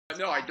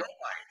No, I don't.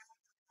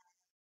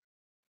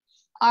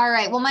 All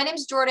right. Well, my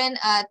name's Jordan.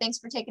 Thanks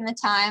for taking the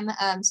time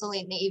so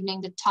late in the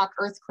evening to talk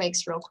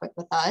earthquakes real quick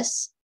with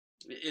us.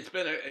 It's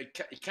been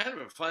kind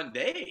of a fun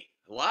day.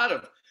 A lot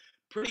of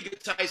pretty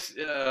good sized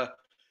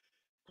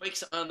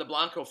quakes on the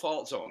Blanco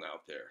Fault Zone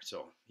out there.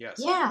 So yes.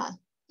 Yeah.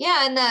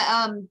 Yeah.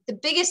 And the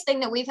biggest thing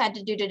that we've had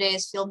to do today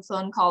is field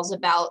phone calls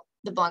about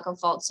the Blanco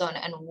Fault Zone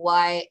and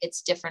why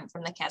it's different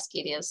from the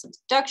Cascadia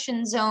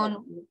subduction Oh,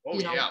 zone, oh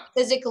yeah.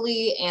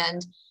 physically,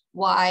 and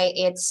why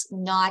it's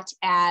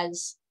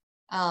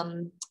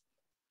um,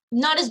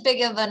 not as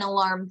big of an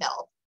alarm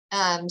bell.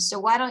 So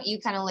why don't you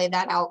kind of lay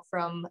that out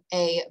from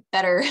a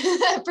better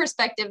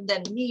perspective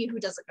than me, who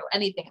doesn't know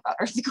anything about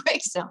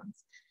earthquake zones?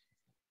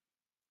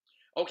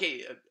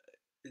 Okay.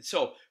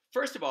 So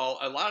first of all,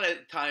 a lot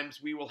of times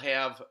we will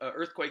have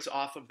earthquakes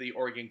off of the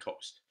Oregon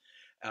coast,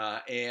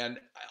 and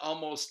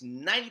almost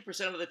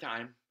 90% of the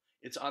time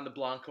it's on the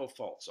Blanco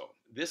Fault Zone.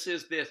 This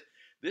is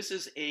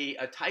a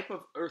type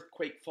of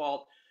earthquake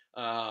fault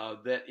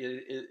that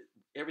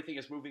everything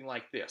is moving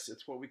like this.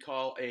 It's what we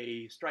call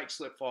a strike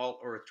slip fault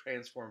or a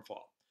transform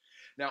fault.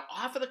 Now,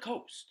 off of the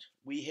coast,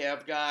 we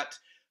have got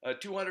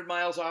 200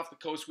 miles off the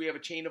coast, we have a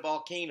chain of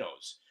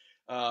volcanoes.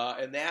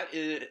 And that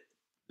is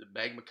the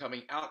magma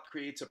coming out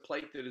creates a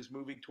plate that is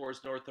moving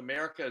towards North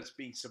America. It's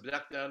being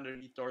subducted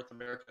underneath North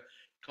America,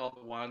 called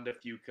the Juan de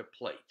Fuca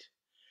plate.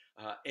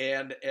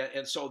 And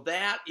so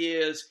that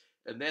is,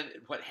 and then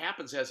what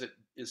happens as it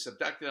is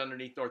subducted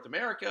underneath North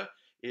America,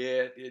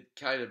 it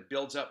kind of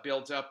builds up,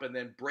 and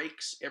then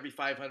breaks every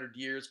 500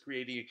 years,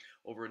 creating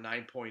over a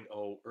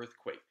 9.0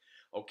 earthquake.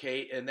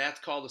 Okay, and that's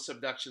called a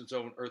subduction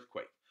zone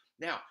earthquake.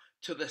 Now,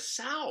 to the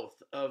south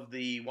of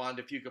the Juan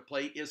de Fuca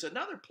plate is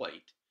another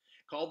plate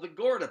called the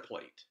Gorda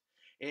plate.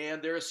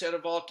 And they're a set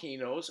of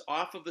volcanoes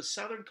off of the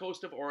southern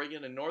coast of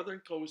Oregon and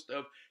northern coast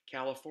of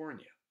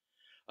California.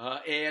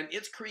 And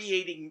it's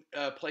creating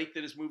a plate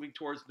that is moving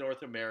towards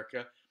North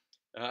America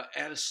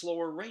at a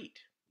slower rate.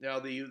 Now,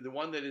 the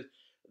one that is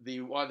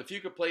the one the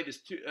Fuca plate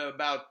is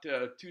about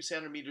 2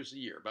 centimeters a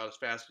year, about as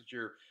fast as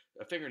your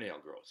fingernail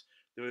grows.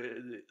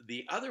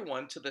 The other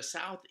one to the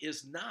south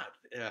is not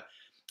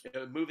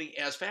moving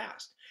as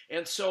fast,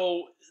 and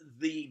so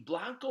the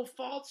Blanco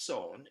Fault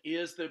Zone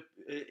is the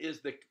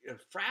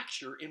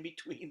fracture in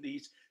between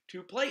these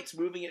two plates,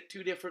 moving at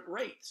two different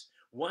rates.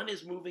 One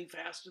is moving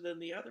faster than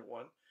the other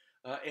one,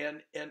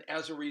 and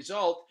as a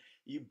result,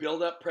 you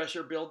build up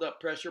pressure, break,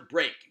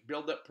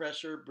 build up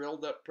pressure,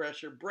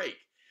 break.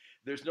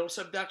 There's no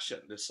subduction.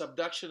 The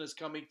subduction is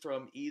coming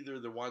from either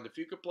the Juan de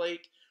Fuca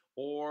plate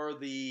or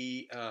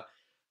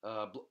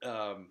uh,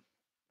 um,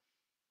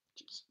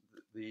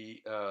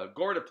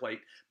 Gorda plate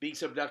being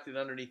subducted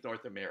underneath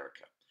North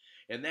America,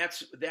 and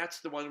that's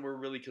the one we're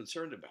really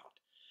concerned about.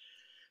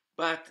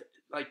 But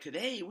like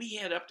today, we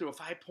had up to a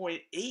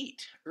 5.8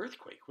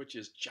 earthquake, which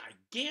is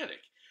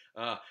gigantic.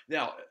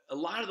 Now, a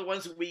lot of the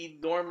ones that we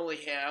normally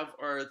have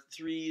are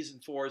threes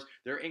and fours.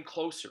 They're in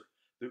closer.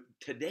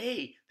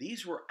 Today,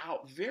 these were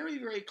out very,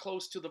 very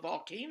close to the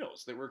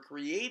volcanoes that were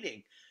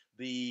creating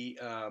the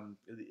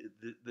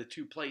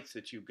two plates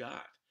that you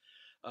got.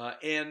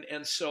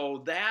 And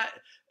so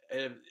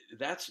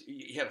that's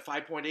you had a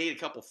 5.8, a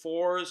couple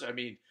fours. I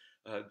mean,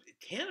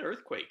 10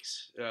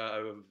 earthquakes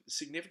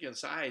significant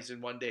size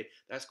in one day.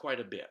 That's quite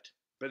a bit,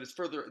 but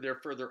they're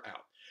further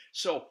out.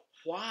 So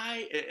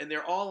why? And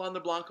they're all on the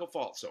Blanco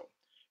Fault Zone.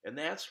 And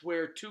that's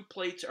where two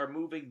plates are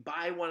moving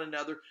by one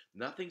another.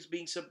 Nothing's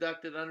being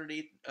subducted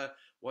underneath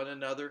one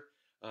another.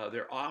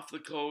 They're off the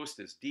coast.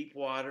 It's deep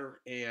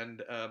water,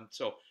 and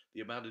so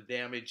the amount of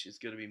damage is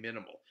going to be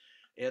minimal.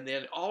 And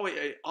then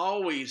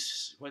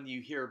always when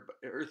you hear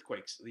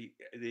earthquakes,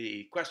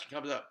 the question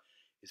comes up: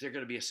 is there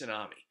going to be a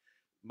tsunami?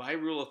 My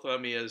rule of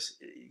thumb is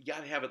you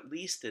got to have at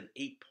least an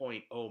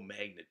 8.0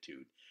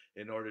 magnitude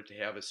in order to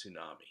have a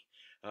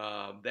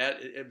tsunami.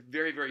 That a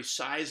very, very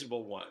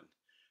sizable one.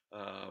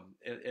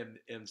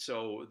 And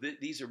so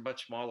these are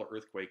much smaller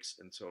earthquakes,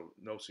 and so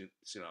no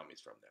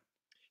tsunamis from them.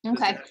 Does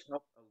Okay. that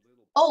help a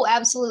little? Oh,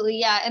 absolutely.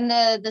 Yeah. And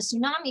the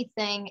tsunami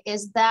thing,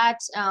 is that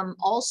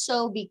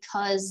also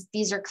because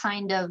these are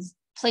kind of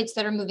plates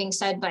that are moving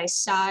side by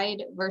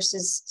side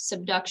versus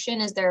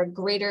subduction? Is there a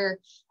greater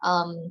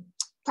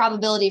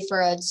probability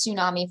for a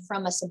tsunami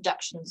from a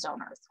subduction zone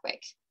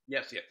earthquake?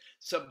 Yes, yes.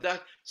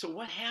 So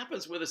what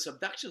happens with a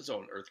subduction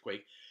zone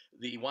earthquake?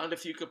 The Juan de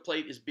Fuca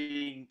plate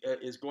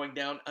is going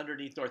down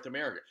underneath North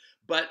America,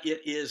 but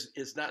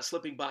it's not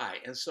slipping by,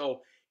 and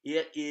so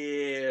it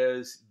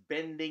is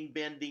bending,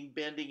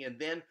 and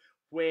then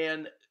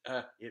when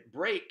it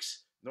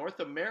breaks, North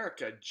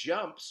America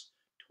jumps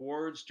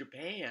towards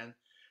Japan,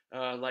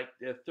 like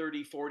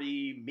 30,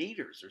 40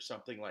 meters or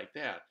something like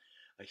that,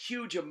 a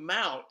huge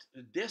amount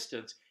of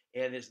distance,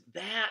 and as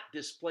that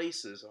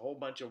displaces a whole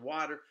bunch of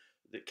water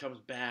that comes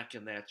back,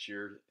 and that's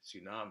your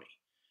tsunami.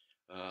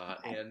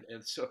 Okay.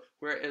 And so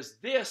whereas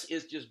this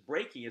is just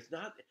breaking, it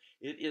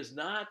is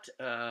not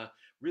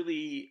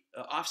really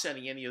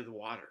offsetting any of the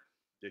water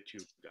that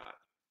you've got.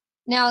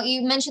 Now,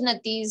 you mentioned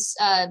that these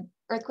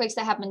earthquakes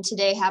that happen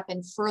today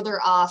happen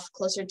further off,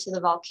 closer to the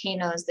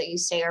volcanoes that you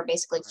say are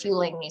basically Right.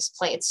 fueling these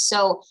plates.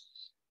 So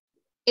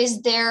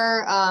is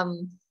there,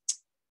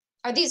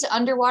 are these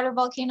underwater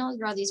volcanoes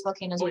or are these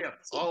volcanoes Oh we yeah,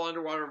 can see? all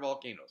underwater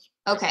volcanoes.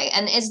 Yep. Okay,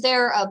 and is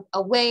there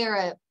a way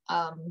or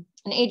an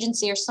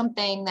agency or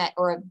something that,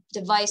 or a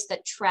device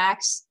that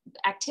tracks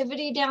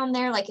activity down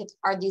there? Like,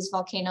 are these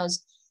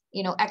volcanoes,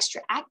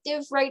 extra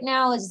active right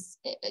now? Is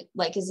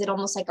it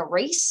almost like a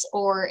race,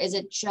 or is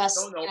it No,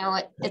 just,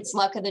 no. it's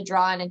luck of the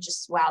draw and it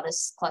just, wow,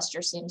 this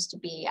cluster seems to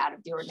be out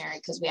of the ordinary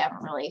because we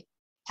haven't really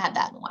had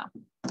that in a while.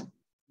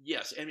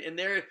 Yes, and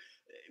they're,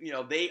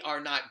 they are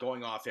not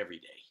going off every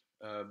day.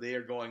 They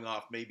are going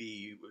off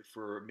maybe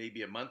for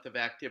maybe a month of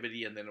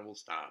activity, and then it will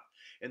stop.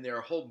 And there are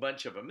a whole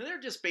bunch of them, and they're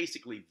just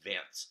basically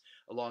vents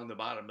along the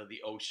bottom of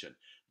the ocean.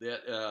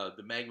 That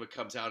the magma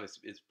comes out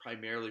is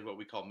primarily what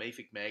we call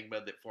mafic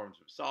magma that forms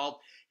with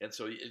salt, and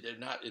so they're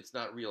not. It's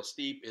not real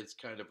steep. It's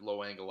kind of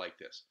low angle like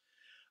this.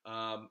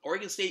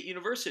 Oregon State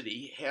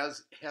University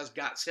has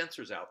got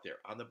sensors out there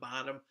on the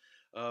bottom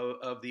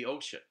of the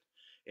ocean,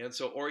 and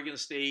so Oregon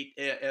State,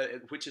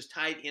 which is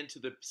tied into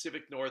the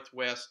Pacific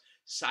Northwest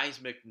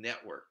seismic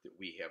network that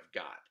we have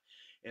got,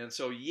 and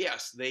so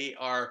yes, they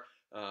are.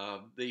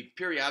 They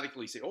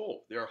periodically say,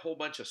 "Oh, there are a whole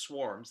bunch of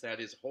swarms. That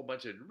is a whole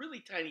bunch of really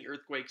tiny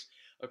earthquakes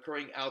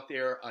occurring out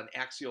there on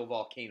Axial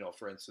Volcano,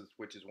 for instance,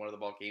 which is one of the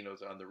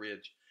volcanoes on the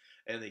ridge."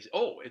 And they say,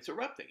 "Oh, it's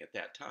erupting at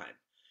that time."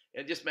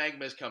 And just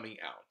magma is coming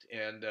out.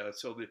 And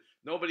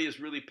nobody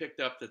has really picked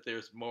up that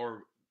there's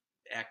more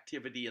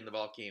activity in the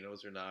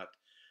volcanoes or not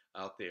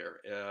out there.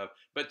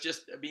 But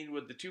just, I mean,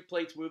 with the two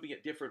plates moving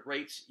at different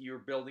rates, you're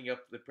building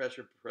up the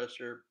pressure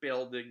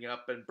building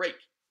up and break.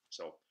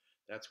 So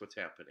that's what's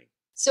happening.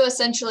 So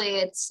essentially,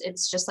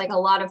 it's just like a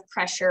lot of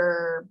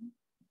pressure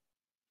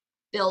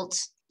built,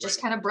 Right. just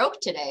kind of broke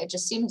today. It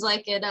just seems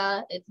like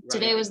today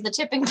Right. was the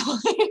tipping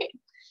point.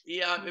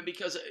 Yeah,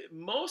 because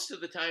most of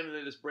the time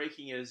that it's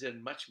breaking is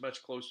in much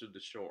closer to the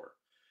shore.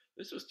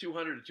 This was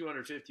 200 to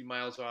 250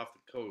 miles off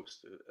the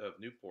coast of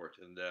Newport,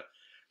 and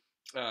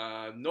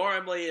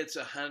normally it's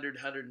 100,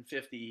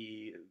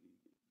 150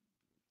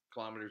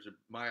 kilometers or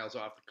miles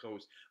off the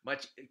coast,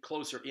 much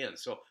closer in.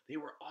 So they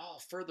were all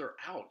further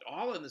out,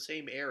 all in the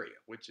same area,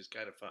 which is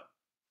kind of fun.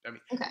 I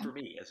mean, Okay. for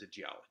me as a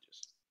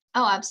geologist.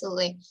 Oh,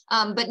 absolutely.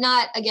 But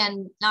not,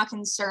 again, not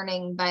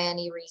concerning by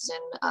any reason,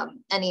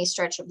 any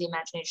stretch of the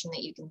imagination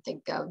that you can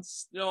think of.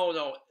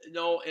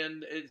 No,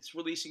 and it's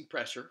releasing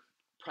pressure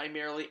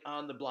primarily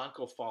on the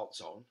Blanco fault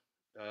zone.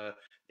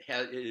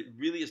 It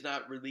really is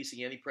not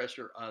releasing any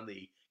pressure on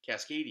the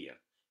Cascadia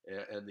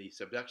and the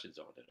subduction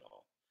zone at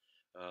all.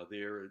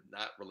 They're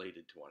not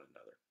related to one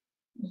another.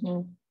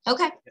 Mm-hmm.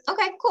 Okay.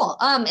 Okay, cool.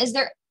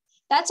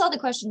 That's all the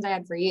questions I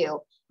had for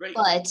you, Great.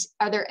 but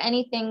are there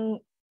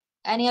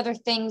any other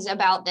things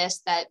about this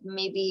that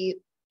maybe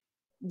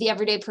the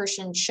everyday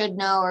person should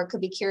know or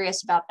could be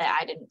curious about that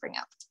I didn't bring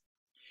up?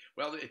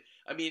 Well,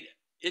 I mean,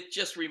 it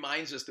just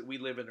reminds us that we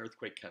live in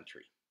earthquake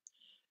country,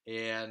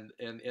 and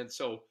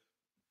so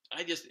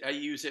I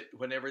use it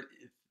whenever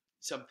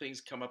some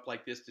things come up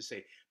like this to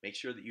say, make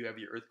sure that you have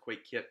your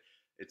earthquake kit.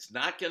 It's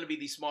not going to be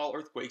these small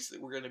earthquakes that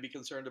we're going to be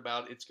concerned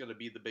about. It's going to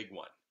be the big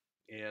one.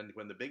 And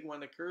when the big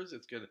one occurs,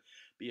 it's going to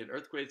be an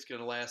earthquake. It's going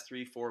to last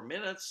 3-4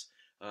 minutes.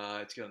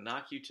 It's going to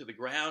knock you to the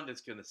ground.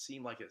 It's going to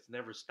seem like it's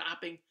never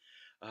stopping.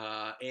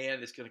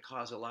 And it's going to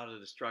cause a lot of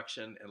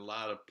destruction and a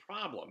lot of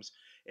problems.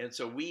 And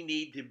so we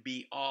need to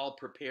be all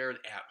prepared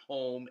at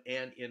home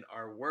and in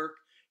our work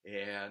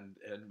and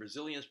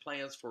resilience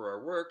plans for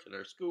our work and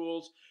our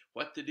schools,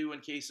 what to do in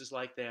cases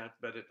like that.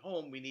 But at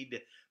home, we need to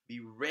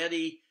be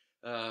ready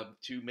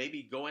to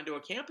maybe go into a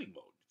camping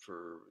mode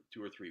for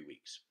 2 or 3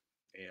 weeks.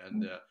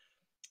 And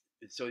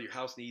so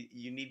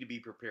you need to be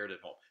prepared at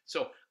home.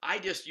 So I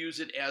just use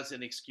it as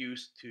an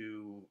excuse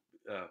to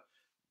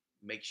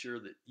make sure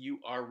that you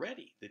are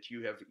ready, that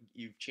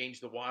you've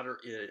changed the water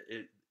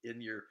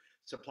in your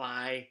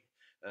supply.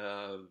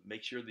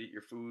 Make sure that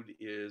your food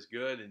is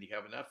good and you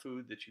have enough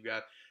food that you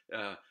got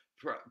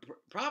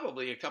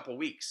probably a couple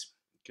weeks,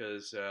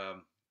 because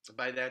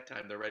by that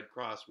time the Red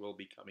Cross will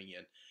be coming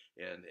in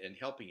and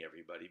helping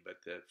everybody. But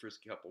the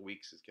first couple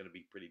weeks is going to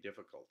be pretty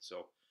difficult.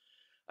 So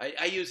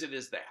I use it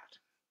as that.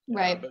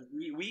 Right. But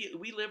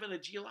we live in a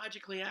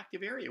geologically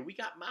active area. We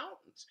got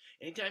mountains.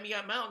 Anytime you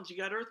got mountains, you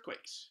got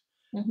earthquakes.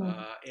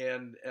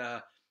 Mm-hmm.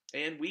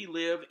 And we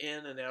live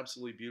in an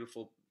absolutely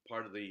beautiful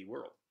part of the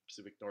world,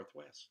 Pacific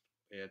Northwest,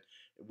 and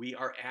we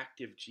are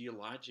active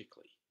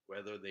geologically,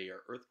 whether they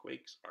are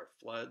earthquakes, or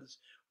floods,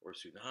 or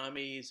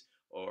tsunamis,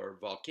 or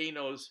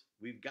volcanoes.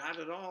 We've got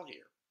it all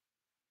here.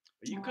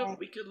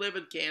 We could live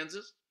in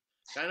Kansas,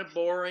 kind of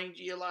boring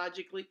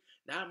geologically,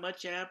 not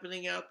much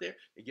happening out there.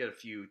 You get a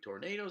few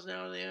tornadoes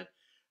now and then,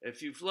 a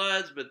few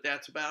floods, but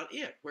that's about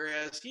it.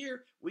 Whereas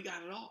here, we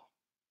got it all.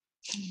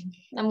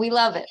 And we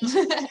love it.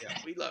 Yeah,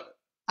 we love it.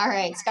 All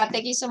right, Scott,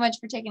 thank you so much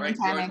for taking All the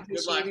right, time. I George, good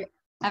appreciate luck. it.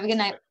 Have a good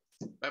night.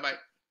 Bye bye.